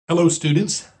Hello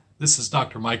students, this is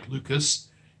Dr. Mike Lucas,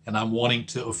 and I'm wanting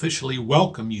to officially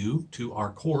welcome you to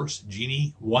our course,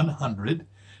 Genie 100,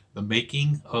 The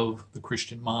Making of the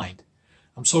Christian Mind.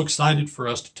 I'm so excited for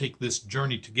us to take this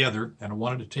journey together, and I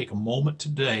wanted to take a moment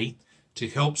today to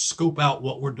help scope out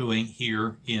what we're doing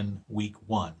here in week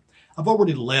 1. I've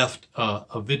already left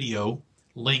a video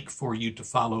link for you to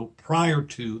follow prior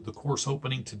to the course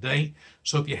opening today.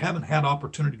 So if you haven't had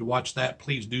opportunity to watch that,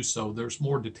 please do so. There's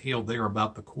more detail there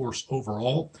about the course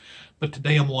overall, but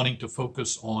today I'm wanting to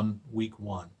focus on week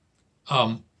 1.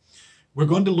 We're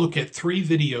going to look at 3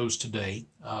 videos today,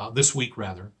 this week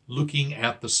rather, looking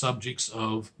at the subjects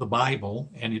of the Bible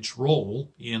and its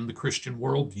role in the Christian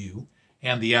worldview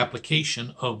and the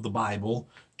application of the Bible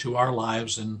to our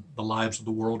lives and the lives of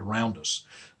the world around us.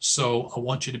 So I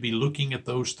want you to be looking at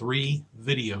those 3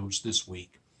 videos this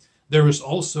week. There is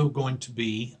also going to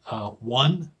be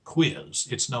one quiz.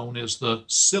 It's known as the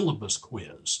syllabus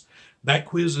quiz. That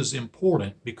quiz is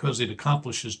important because it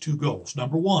accomplishes 2 goals.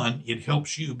 Number 1, it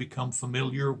helps you become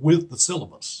familiar with the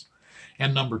syllabus.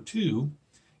 And number 2,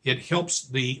 it helps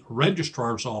the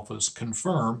registrar's office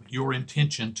confirm your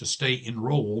intention to stay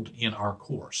enrolled in our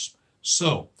course.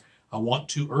 So I want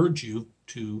to urge you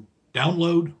to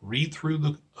download, read through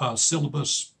the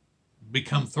syllabus,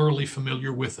 become thoroughly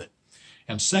familiar with it.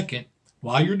 And second,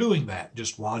 while you're doing that,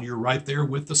 just while you're right there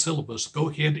with the syllabus, go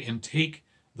ahead and take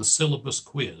the syllabus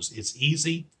quiz. It's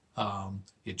easy,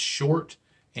 it's short,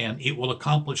 and it will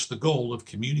accomplish the goal of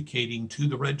communicating to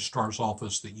the registrar's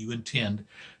office that you intend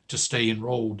to stay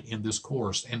enrolled in this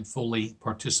course and fully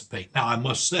participate. Now, I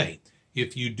must say,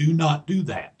 if you do not do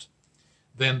that,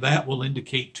 then that will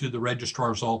indicate to the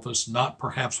registrar's office not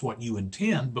perhaps what you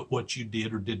intend, but what you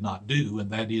did or did not do, and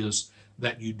that is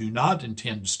that you do not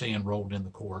intend to stay enrolled in the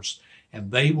course,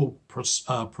 and they will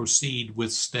proceed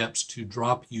with steps to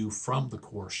drop you from the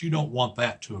course. You don't want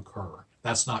that to occur.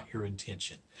 That's not your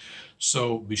intention.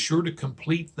 So be sure to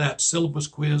complete that syllabus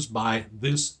quiz by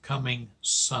this coming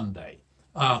Sunday.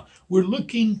 We're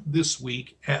looking this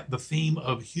week at the theme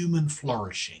of human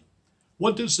flourishing.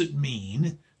 What does it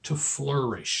mean to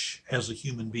flourish as a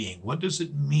human being? What does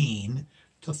it mean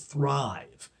to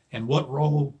thrive? And what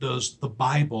role does the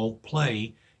Bible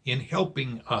play in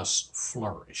helping us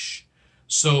flourish?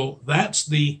 So that's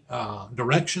the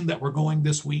direction that we're going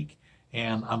this week,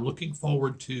 and I'm looking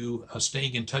forward to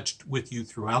staying in touch with you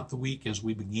throughout the week as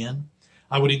we begin.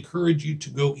 I would encourage you to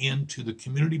go into the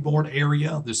community board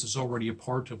area. This is already a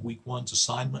part of week 1's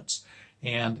assignments.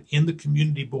 And in the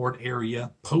community board area,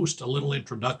 post a little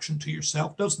introduction to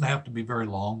yourself. Doesn't have to be very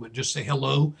long, but just say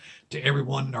hello to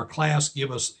everyone in our class.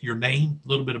 Give us your name, a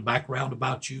little bit of background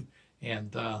about you,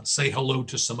 and say hello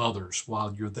to some others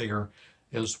while you're there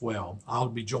as well. I'll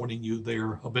be joining you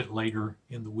there a bit later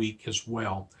in the week as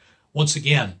well. Once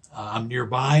again, I'm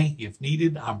nearby if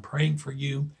needed. I'm praying for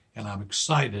you, and I'm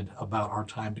excited about our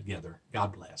time together.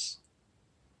 God bless.